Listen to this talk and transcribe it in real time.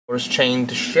is chained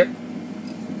to shit.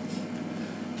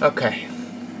 Okay.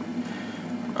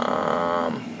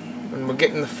 And we're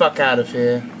getting the fuck out of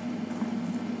here.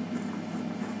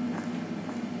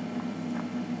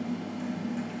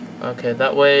 Okay,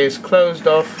 that way is closed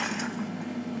off.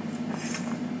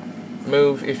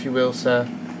 Move, if you will, sir.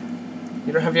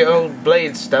 You don't have your old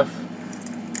blade stuff.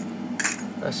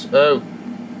 That's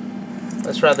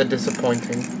rather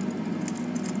disappointing.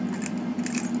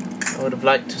 I would have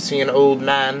liked to see an old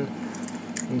man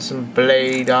in some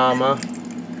blade armor.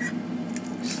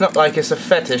 It's not like it's a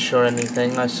fetish or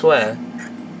anything, I swear.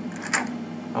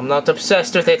 I'm not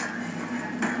obsessed with it.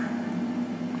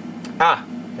 Ah,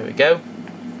 here we go.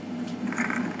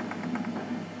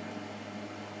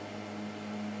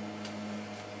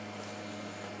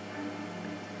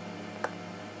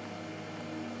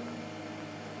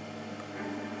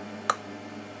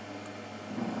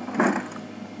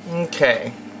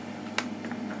 Okay.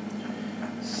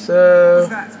 So,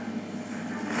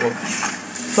 well,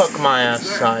 fuck my ass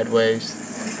sideways.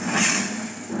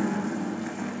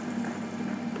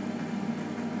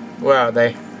 Where are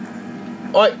they?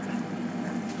 Oi!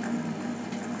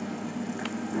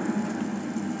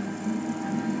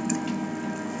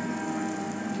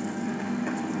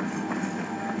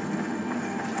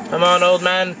 Come on, old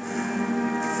man.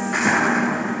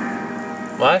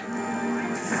 What?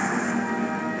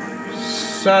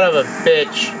 Son of a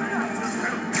bitch.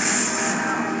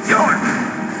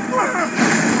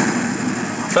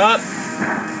 Stop.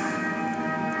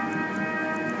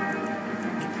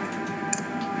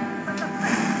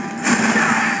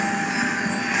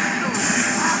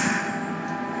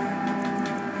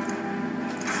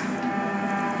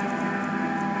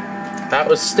 That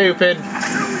was stupid.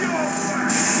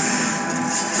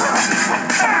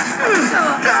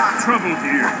 Trouble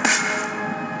here.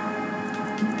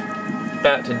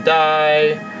 About to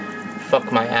die.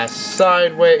 Fuck my ass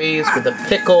sideways with a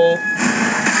pickle.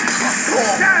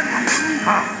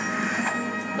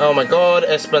 Oh my god,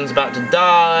 Espen's about to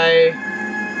die.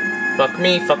 Fuck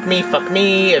me, fuck me, fuck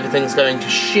me. Everything's going to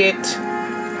shit. You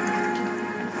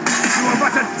are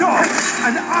but a dog,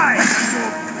 and I.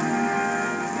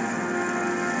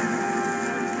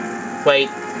 Wait,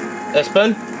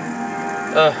 Espen?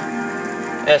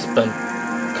 Espen.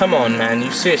 Come on, man,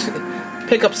 you seriously...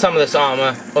 Pick up some of this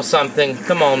armor, or something,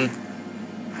 come on.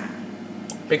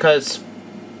 Because...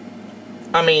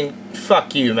 I mean,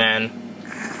 fuck you, man.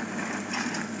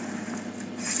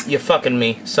 You're fucking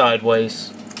me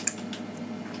sideways.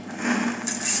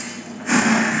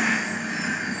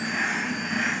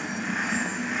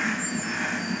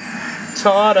 It's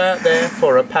hard out there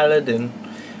for a paladin.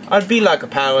 I'd be like a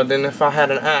paladin if I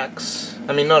had an axe.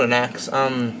 I mean, not an axe,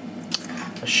 a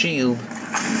shield.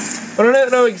 But I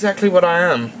don't know exactly what I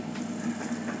am.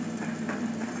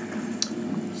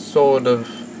 Sort of.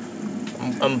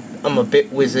 I'm a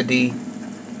bit wizardy.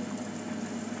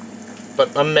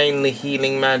 But I'm mainly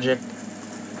healing magic.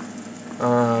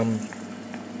 I'm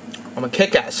a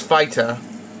kick-ass fighter.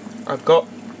 I've got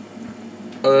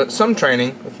some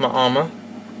training with my armor.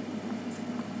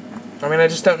 I mean, I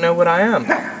just don't know what I am.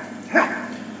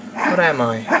 What am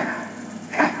I?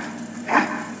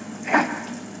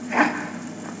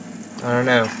 I don't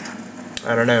know.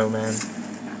 I don't know, man.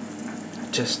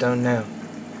 Just don't know.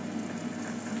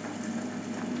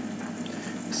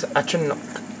 Such a knock.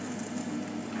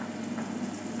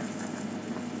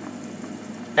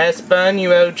 Espen,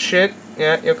 you old shit.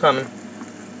 Yeah, you're coming.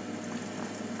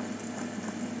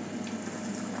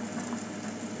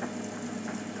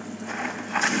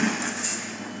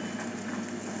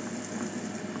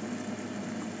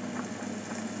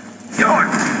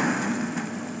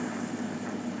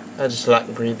 I just like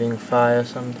breathing fire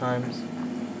sometimes.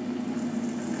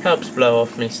 Helps blow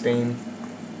off me steam.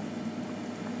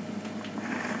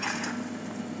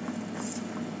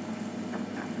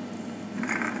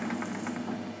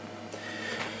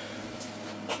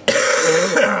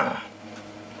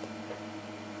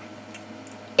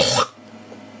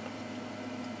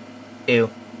 Ew.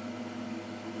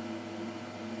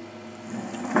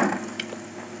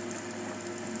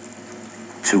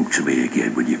 Talk to me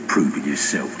again when you've proven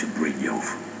yourself to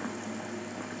Brynjolf.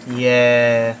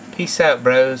 Yeah. Peace out,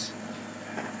 bros.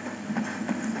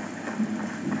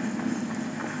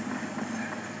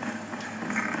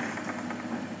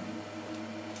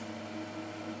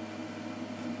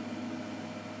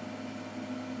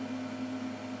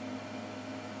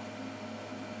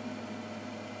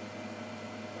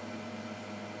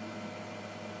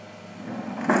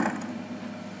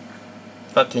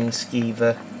 Fucking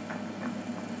skeever.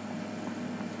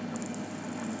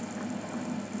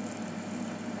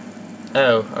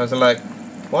 Oh, I was like,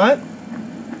 what?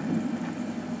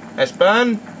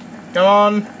 Espen, come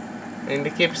on. I need to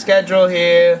keep a schedule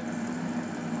here.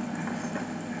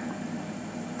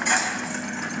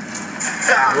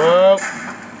 Whoa.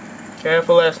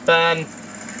 Careful, Espen.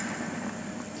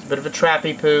 It's a bit of a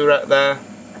trappy poo right there.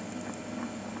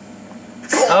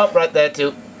 Oh, right there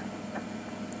too.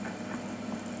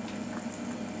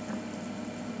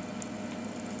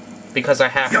 Because I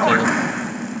have to.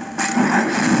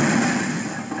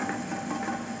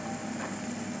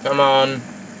 Come on.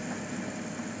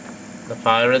 The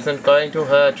fire isn't going to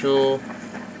hurt you.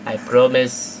 I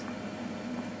promise.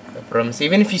 I promise.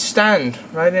 Even if you stand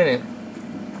right in it.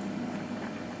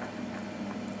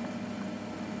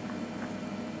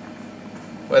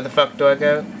 Where the fuck do I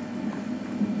go?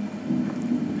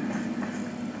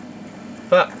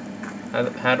 Fuck.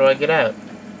 How do I get out?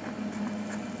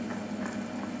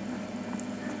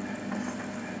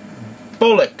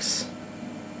 Bollocks!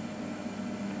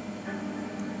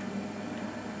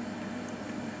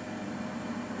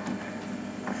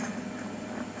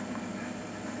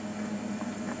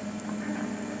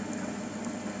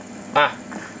 Ah!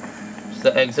 Is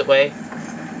the exit way?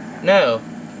 No.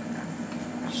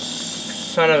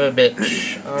 Son of a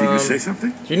bitch. Did you say something?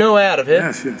 Do you know a way out of here?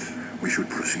 Yes, yes. We should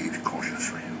proceed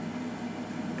cautiously.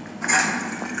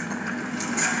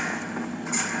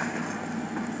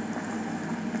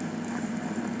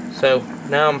 So,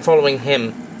 now I'm following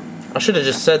him. I should have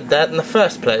just said that in the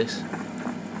first place.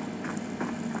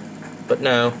 But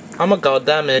no, I'm a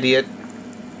goddamn idiot.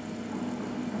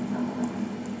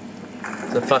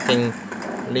 The fucking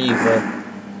lever.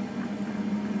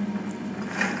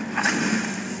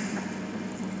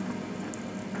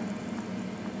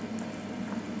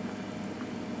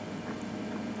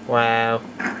 Wow.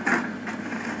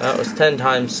 That was 10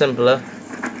 times simpler.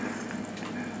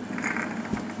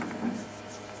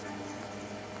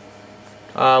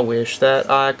 I wish that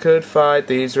I could fight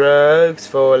these rogues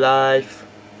for life.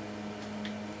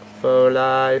 For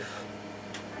life.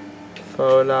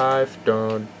 For life.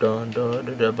 Dun dun dun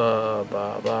dun dun ba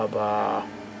ba ba ba.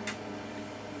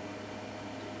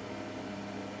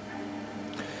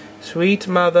 Sweet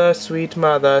mother,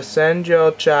 send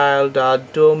your child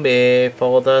unto me,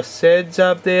 for the sins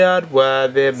of the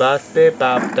unworthy must be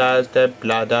baptized in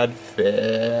blood and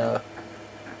fear.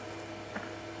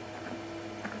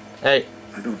 Hey.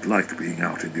 I don't like being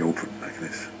out in the open like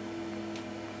this.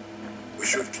 We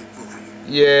should keep moving.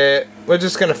 Yeah, we're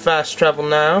just gonna fast travel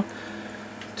now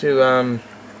to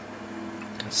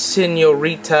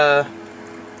Senorita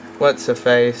what's her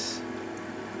face.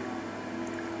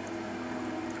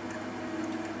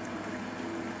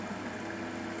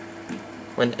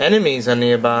 When enemies are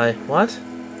nearby. What?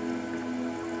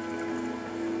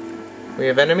 We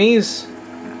have enemies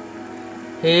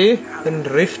here in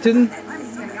Riften.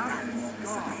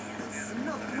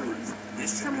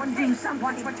 Someone do something.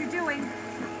 Watch what you're doing.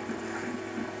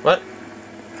 What?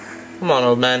 Come on,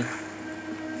 old man.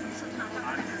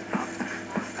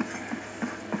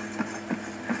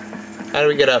 How do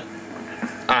we get up?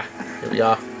 Ah, here we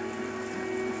are.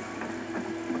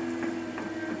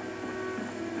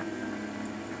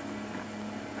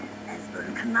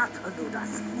 Cannot do that,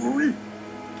 fool.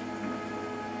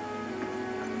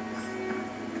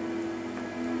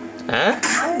 Huh?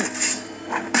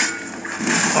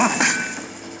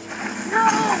 No!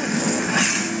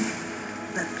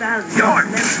 The valve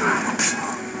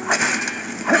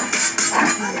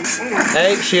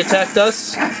Hey, she attacked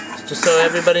us. Just so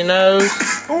everybody knows.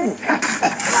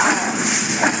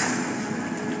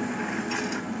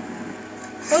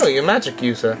 Oh, you're a magic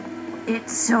user.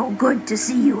 It's so good to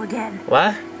see you again.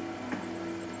 What?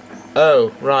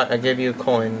 Oh, right, I gave you a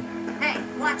coin. Hey,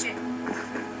 watch it.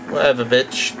 Whatever,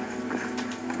 bitch.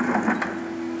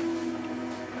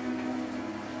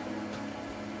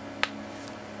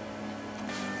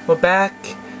 We're back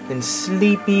in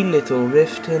sleepy little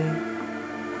Riften.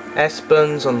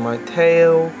 Espen's on my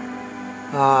tail.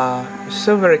 Ah, it's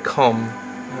so very calm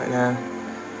right now.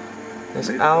 There's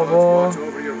Alvor.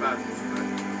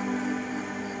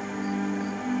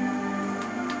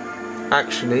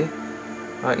 Actually,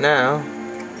 right now.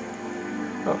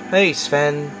 Oh, hey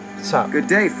Sven, what's up? Good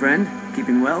day, friend.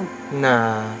 Keeping well?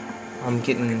 Nah, I'm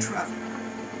getting.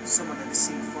 Someone that has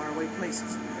seen faraway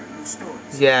places and heard new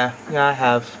stories. Yeah, I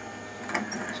have.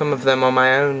 Some of them are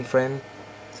my own, friend.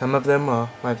 Some of them are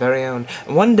my very own.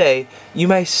 And one day, you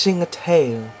may sing a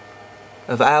tale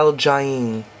of Al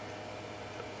Jain,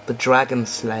 the Dragon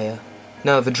Slayer.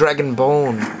 No, the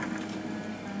Dragonborn.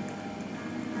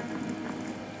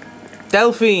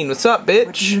 Delphine, what's up, bitch?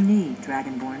 What do you need,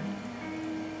 Dragonborn?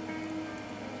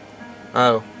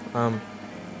 Oh,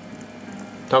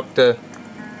 talk to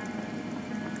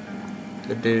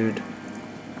the dude.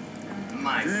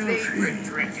 My favorite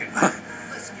drinker.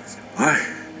 Let's get some. Why,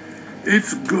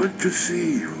 it's good to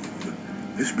see you.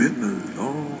 It's been a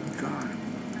long time.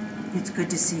 It's good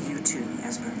to see you too,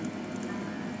 Esper.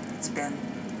 It's been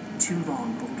too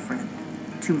long, old friend.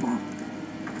 Too long.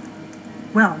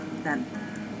 Well, then.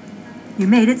 You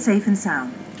made it safe and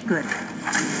sound. Good.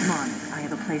 Come on, I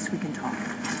have a place we can talk.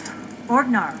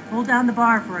 Orgnar, hold down the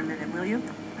bar for a minute, will you?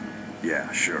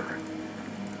 Yeah, sure.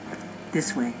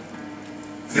 This way.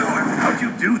 Yo, how'd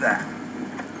you do that?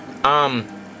 I'm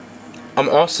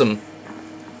awesome.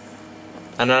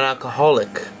 And an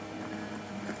alcoholic.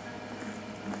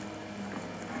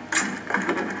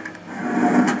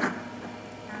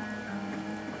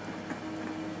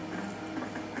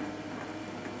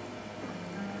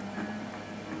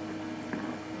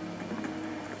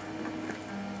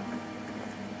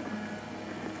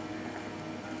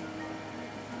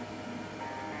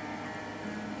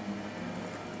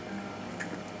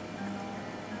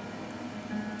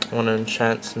 I want to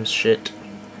enchant some shit.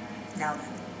 Now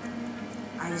then,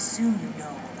 I assume you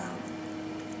know about...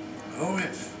 Oh,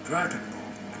 yes,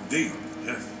 Dragonborn. Indeed,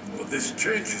 yes. Well, this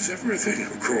changes everything,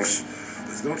 of course.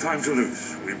 There's no time to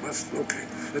lose. We must locate.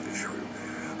 Let me show you.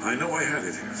 I know I had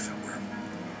it here somewhere.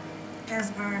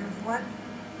 Esbern, what?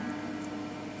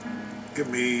 Give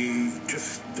me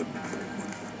just a moment.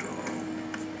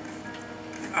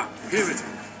 Here it is.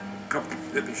 Come,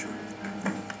 let me show you.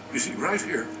 You see, right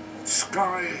here,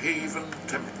 Skyhaven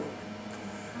Temple.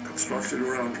 Constructed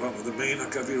around one of the main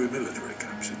Akaviri military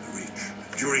camps in the Reach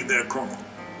during their call.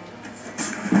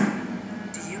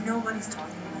 Do you know what he's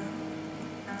talking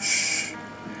about? Shh.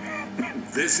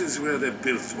 This is where they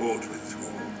built Aldrin's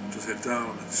Wall to set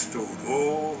down and store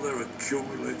all their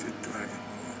accumulated dragon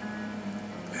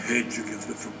lore. A hedge against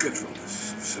the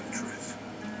forgetfulness of centuries.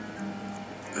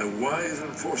 A wise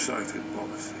and foresighted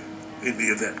policy in the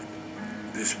event,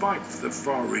 despite the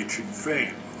far-reaching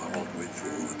fame of Aldrin's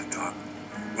Wall at the time.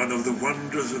 One of the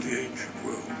wonders of the ancient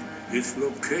world, its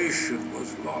location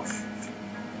was lost.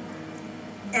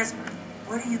 Esbern,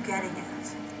 what are you getting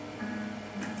at?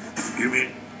 You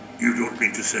mean, you don't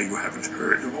mean to say you haven't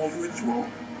heard of Aldrin's Wall?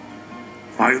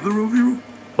 Either of you?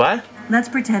 What? Let's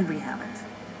pretend we haven't.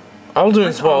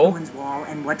 Alduin's Wall? Alduin's Wall,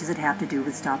 and what does it have to do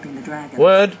with stopping the dragon?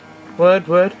 Word.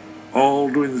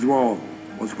 Aldrin's Wall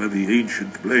was where the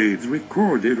ancient blades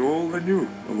recorded all they knew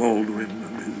of Aldrin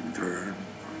and his return.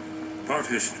 Part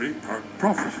history, part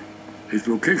prophecy. His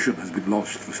location has been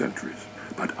lost for centuries,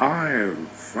 but I've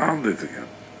found it again.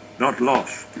 Not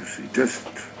lost, you see, just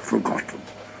forgotten.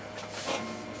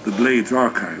 The Blade's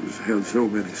archives held so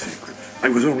many secrets. I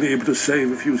was only able to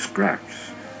save a few scraps.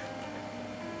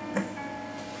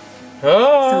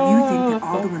 Oh. So you think that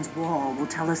Alduin's Wall will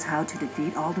tell us how to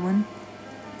defeat Alduin?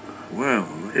 Well,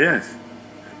 yes,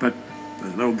 but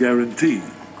there's no guarantee.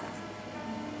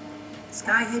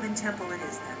 Skyhaven Temple it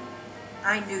is then.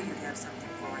 I knew you'd have something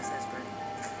for us, Esbern.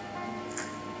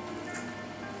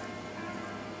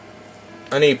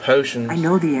 I need potions. I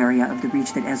know the area of the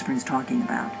Reach that Esbern's talking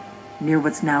about. Near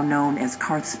what's now known as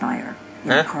Karthspire, in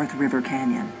the Karth River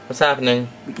Canyon. What's happening?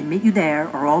 We can meet you there,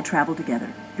 or all travel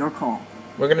together. Your call.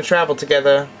 We're gonna travel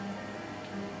together.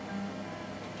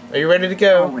 Are you ready to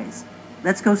go? Always.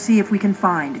 Let's go see if we can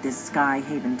find this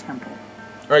Skyhaven Temple.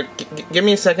 Alright, give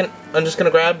me a second. I'm just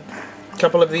gonna grab a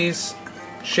couple of these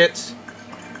shits.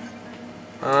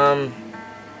 I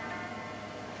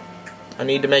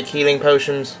need to make healing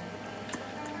potions.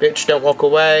 Bitch, don't walk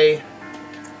away.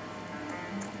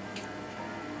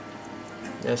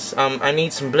 Yes, I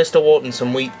need some blister wort and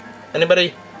some wheat.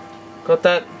 Anybody got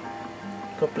that?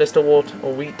 Got blister wort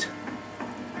or wheat?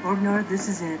 Orgnar, this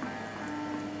is it.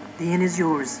 The inn is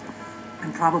yours.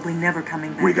 I'm probably never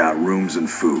coming back. We got rooms and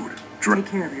food. Take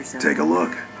care of yourself. Take a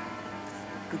look.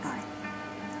 Goodbye.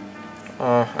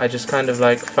 Oh, I just kind of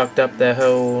like fucked up their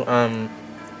whole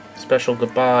special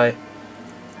goodbye.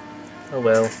 Oh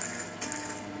well.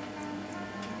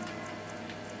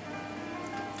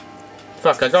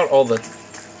 Fuck, I got all the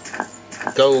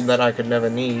gold that I could never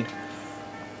need.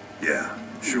 Yeah,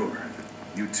 sure.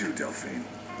 You too, Delphine.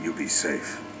 You be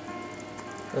safe.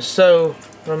 They're so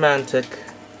romantic,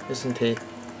 isn't he?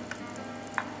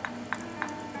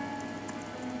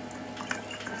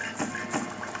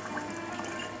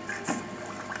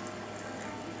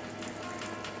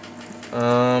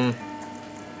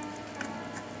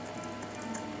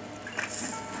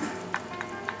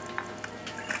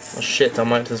 Oh shit, I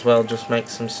might as well just make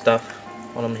some stuff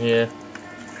while I'm here.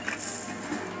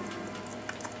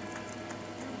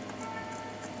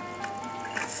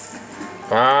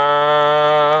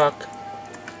 Fuck.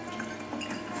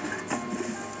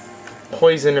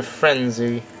 Poison of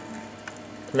frenzy.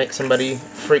 Make somebody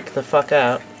freak the fuck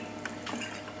out.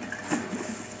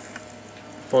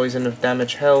 Poison of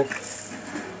damage health.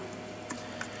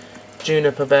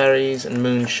 Juniper berries and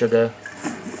moon sugar.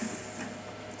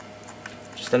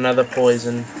 Just another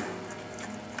poison.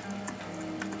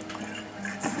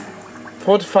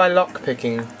 Fortify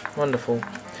lockpicking. Wonderful.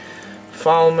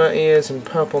 Falmer ears and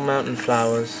purple mountain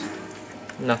flowers.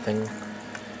 Nothing.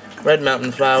 Red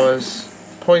mountain flowers.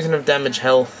 Poison of damage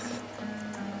health.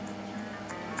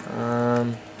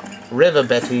 River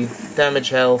Betty. Damage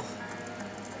health.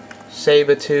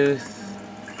 Sabertooth.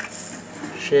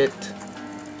 Shit.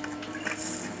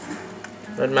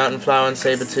 Red mountain flower and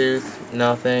Sabertooth.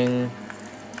 Nothing.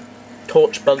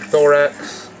 Torchbug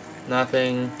thorax.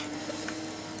 Nothing.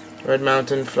 Red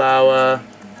mountain flower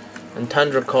and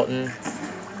tundra cotton.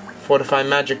 Fortify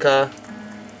magica.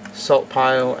 Salt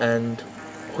pile and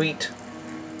wheat.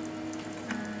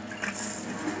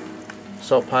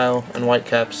 Salt pile and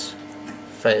whitecaps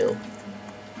fail.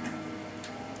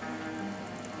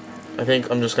 I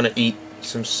think I'm just gonna eat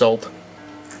some salt.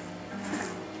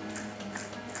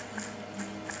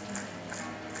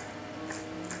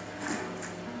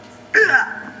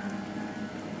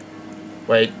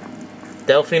 Wait,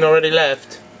 Delphine already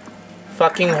left?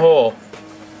 Fucking whore.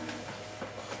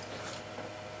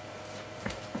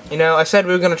 You know, I said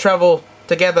we were gonna travel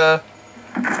together.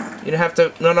 You'd have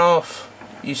to run off,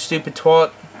 you stupid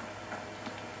twat.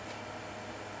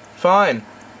 Fine,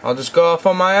 I'll just go off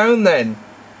on my own then.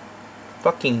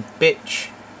 Fucking bitch.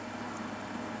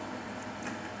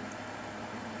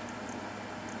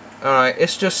 Alright,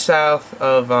 it's just south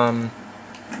of,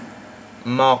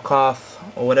 Markarth,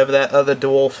 or whatever that other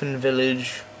dwarfen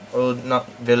village, or not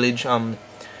village,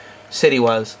 city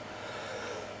was.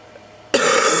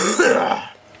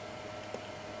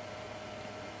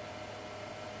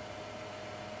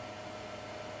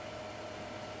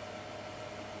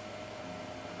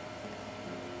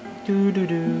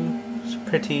 Doo-doo-doo. It's a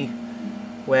pretty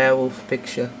werewolf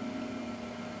picture.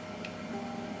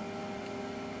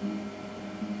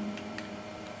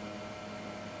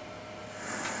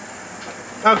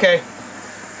 Okay.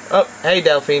 Oh, hey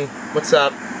Delphine. What's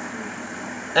up?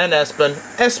 And Espen.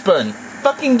 Espen!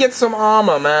 Fucking get some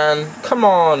armor, man. Come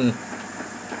on.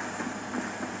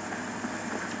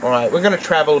 Alright, we're gonna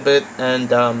travel a bit and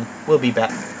we'll be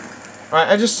back. Alright,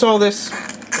 I just saw this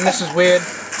and this is weird.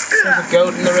 There's a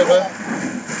goat in the river.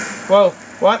 Whoa,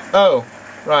 what? Oh,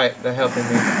 right, they're helping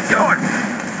me. I'm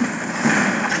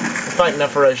fighting a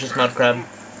ferocious mud crab.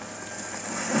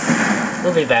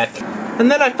 We'll be back.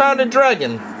 And then I found a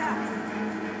dragon.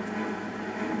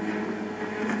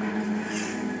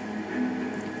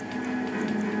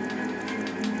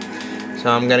 So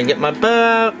I'm gonna get my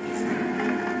bow.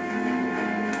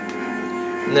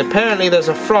 And apparently there's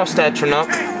a frost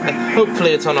atronach. And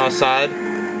hopefully it's on our side.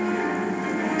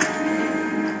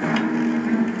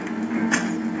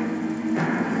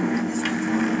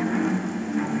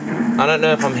 I don't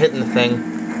know if I'm hitting the thing.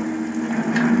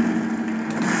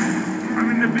 I'm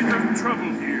in a bit of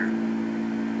trouble here.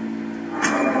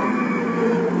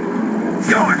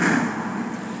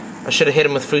 I should have hit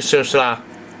him with Fusosla.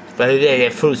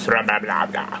 Fusra blah blah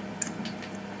blah.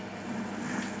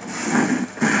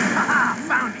 Aha,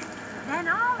 found it. Then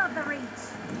all of the reach.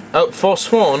 Oh,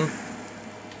 Forsworn.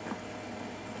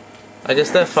 I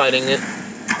guess they're fighting it.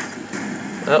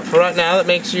 Well, for right now, that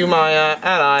makes you my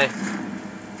ally.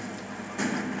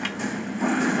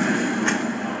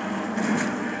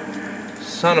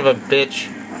 Son of a bitch.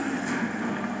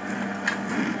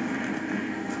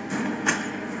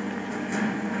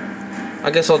 I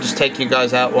guess I'll just take you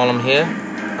guys out while I'm here.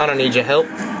 I don't need your help.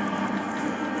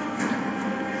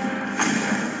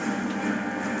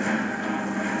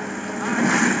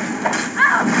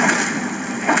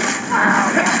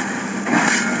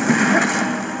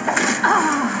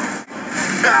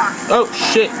 Oh,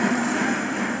 shit.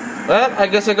 Well, I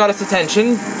guess I got its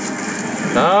attention.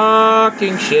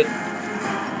 Fucking shit.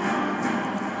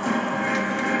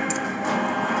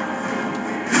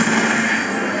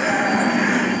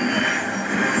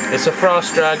 It's a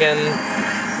frost dragon.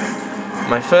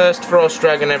 My first frost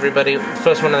dragon, everybody.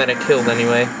 First one that I killed,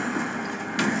 anyway.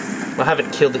 Well, I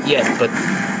haven't killed it yet, but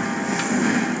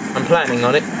I'm planning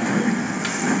on it.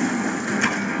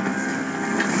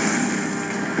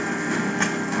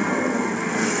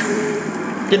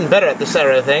 Getting better at this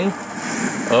arrow thing.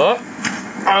 Oh,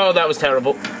 that was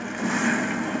terrible.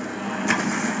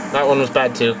 That one was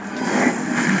bad too.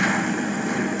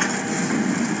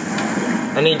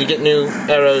 I need to get new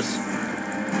arrows.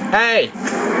 Hey!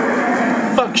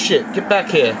 Fuck shit, get back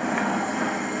here.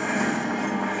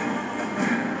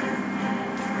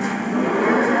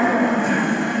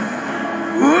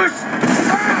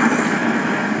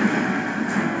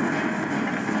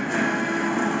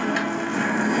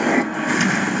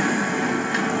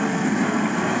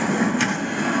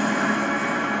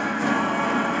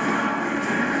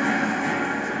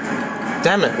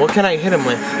 Damn it, what can I hit him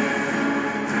with?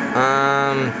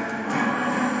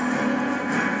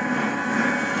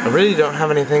 I really don't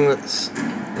have anything that's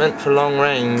meant for long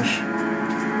range.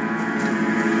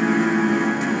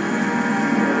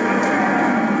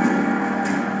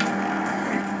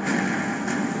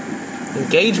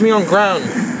 Engage me on ground.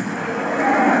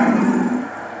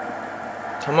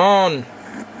 Come on.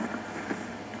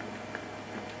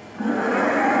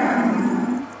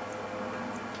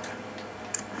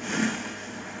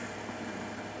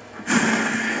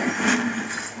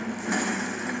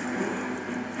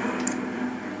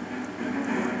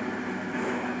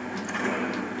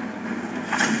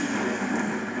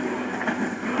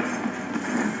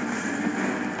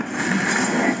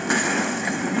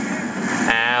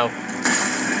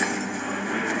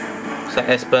 Is that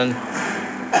Espen?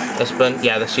 Espen?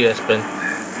 Yeah, that's you, Espen.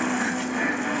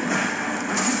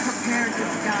 Prepared to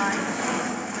die.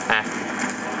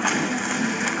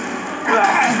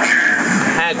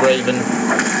 Hag Raven.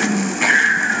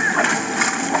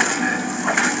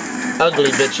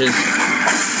 Ugly bitches.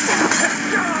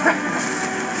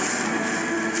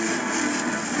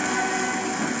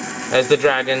 There's the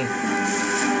dragon.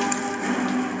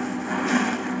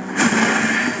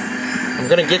 I'm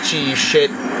gonna get you, you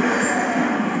shit.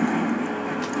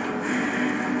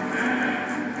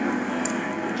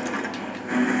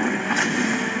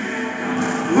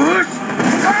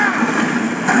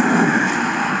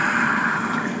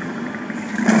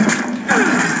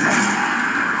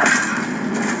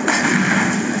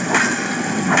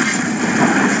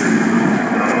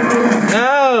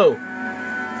 No!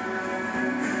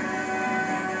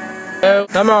 Oh,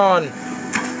 come on,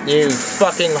 you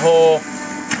fucking whore.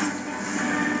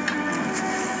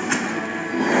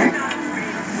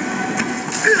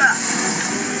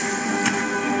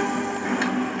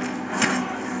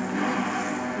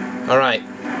 Alright.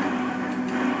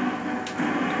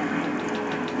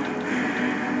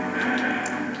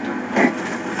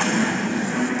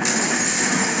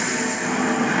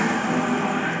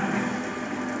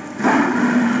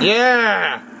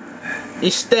 Yeah!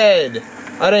 He's dead.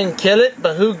 I didn't kill it,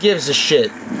 but who gives a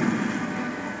shit?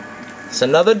 It's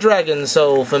another dragon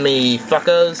soul for me,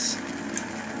 fuckers.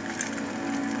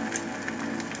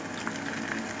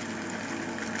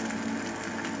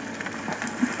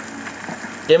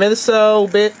 Give me the soul,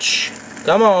 bitch.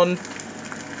 Come on.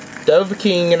 Dover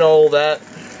King and all that.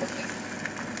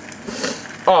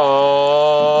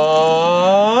 Aww,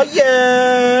 yeah!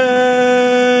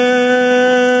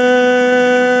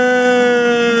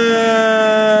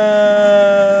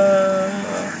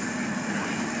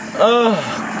 Oh,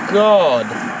 God.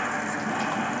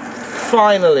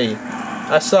 Finally.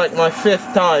 That's like my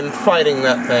 5th time fighting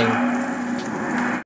that thing.